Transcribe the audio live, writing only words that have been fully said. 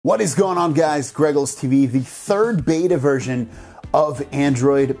What is going on, guys? GregglesTV, the third beta version of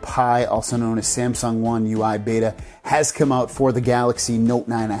Android Pie, also known as Samsung One UI beta, has come out for the Galaxy Note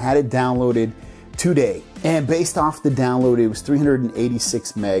 9. I had it downloaded today, and based off the download, it was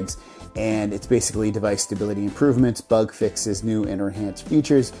 386 megs, and it's basically device stability improvements, bug fixes, new and enhanced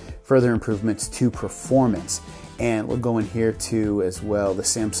features, further improvements to performance. And we'll go in here to, as well, the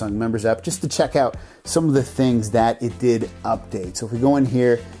Samsung Members app, just to check out some of the things that it did update. So if we go in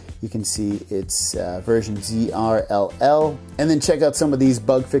here, you can see it's version ZRLL, and then check out some of these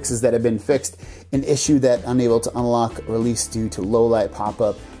bug fixes that have been fixed. An issue that unable to unlock release due to low light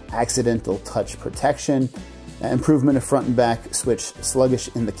pop-up, accidental touch protection, improvement of front and back switch sluggish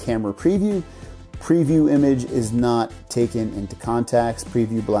in the camera preview. Preview image is not taken into contacts.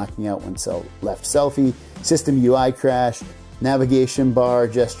 Preview blacking out when left selfie. System UI crash. Navigation bar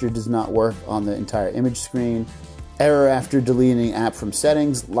gesture does not work on the entire image screen. Error after deleting app from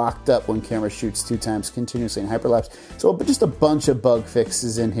settings. Locked up when camera shoots 2 times continuously in hyperlapse. So just a bunch of bug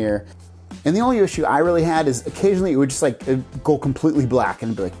fixes in here. And the only issue I really had is occasionally it would just go completely black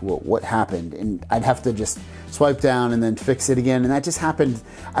and I'd be like, whoa, what happened? And I'd have to just swipe down and then fix it again. And that just happened.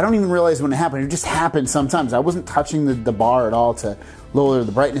 I don't even realize when it happened. It just happened sometimes. I wasn't touching the bar at all to lower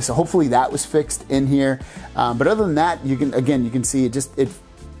the brightness. So hopefully that was fixed in here. But other than that, you can see it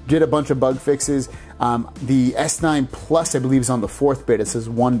did a bunch of bug fixes. The S9 Plus, I believe, is on the 4th beta. It says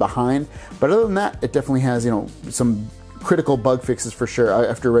one behind. But other than that, it definitely has, some critical bug fixes for sure.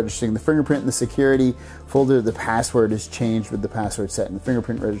 After registering the fingerprint in the security folder, the password is changed with the password set in the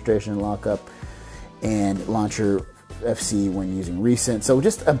fingerprint registration lockup, and launcher FC when using recent. So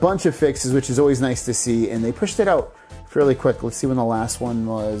just a bunch of fixes, which is always nice to see, and they pushed it out fairly quick. Let's see when the last one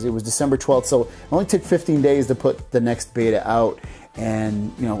was. It was December 12th, so it only took 15 days to put the next beta out.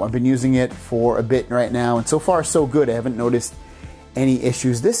 And I've been using it for a bit right now, and so far so good. I haven't noticed any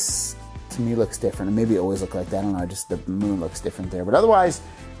issues. This to me looks different, and maybe it always looked like that. I don't know, just the moon looks different there. But otherwise,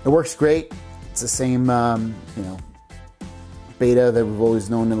 it works great. It's the same, beta that we've always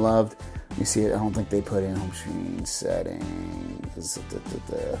known and loved. You see it, I don't think they put in home screen settings.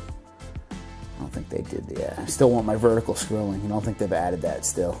 I don't think they did that. I still want my vertical scrolling. I don't think they've added that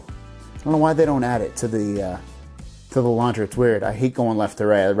still. I don't know why they don't add it to the launcher. It's weird. I hate going left to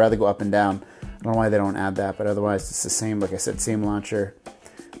right. I'd rather go up and down. I don't know why they don't add that, but otherwise it's the same, like I said, same launcher.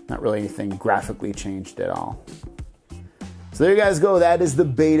 Not really anything graphically changed at all. So there you guys go. That is the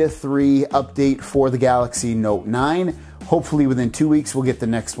Beta 3 update for the Galaxy Note 9. Hopefully within 2 weeks we'll get the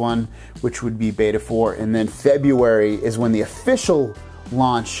next one, which would be Beta 4. And then February is when the official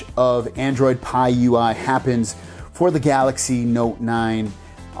launch of Android Pie UI happens for the Galaxy Note 9,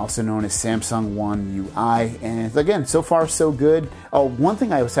 also known as Samsung One UI. And again, so far so good. Oh, one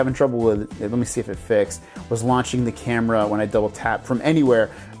thing I was having trouble with, let me see if it fixed, was launching the camera when I double tap from anywhere,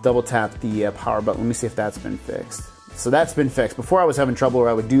 double tap the power button. Let me see if that's been fixed. So that's been fixed. Before I was having trouble where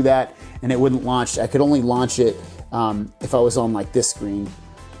I would do that and it wouldn't launch. I could only launch it if I was on like this screen.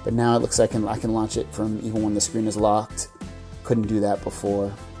 But now it looks like I can launch it from even when the screen is locked. Couldn't do that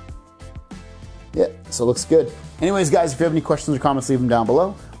before. Yeah, so it looks good. Anyways, guys, if you have any questions or comments, leave them down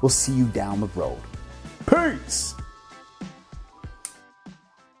below. We'll see you down the road. Peace!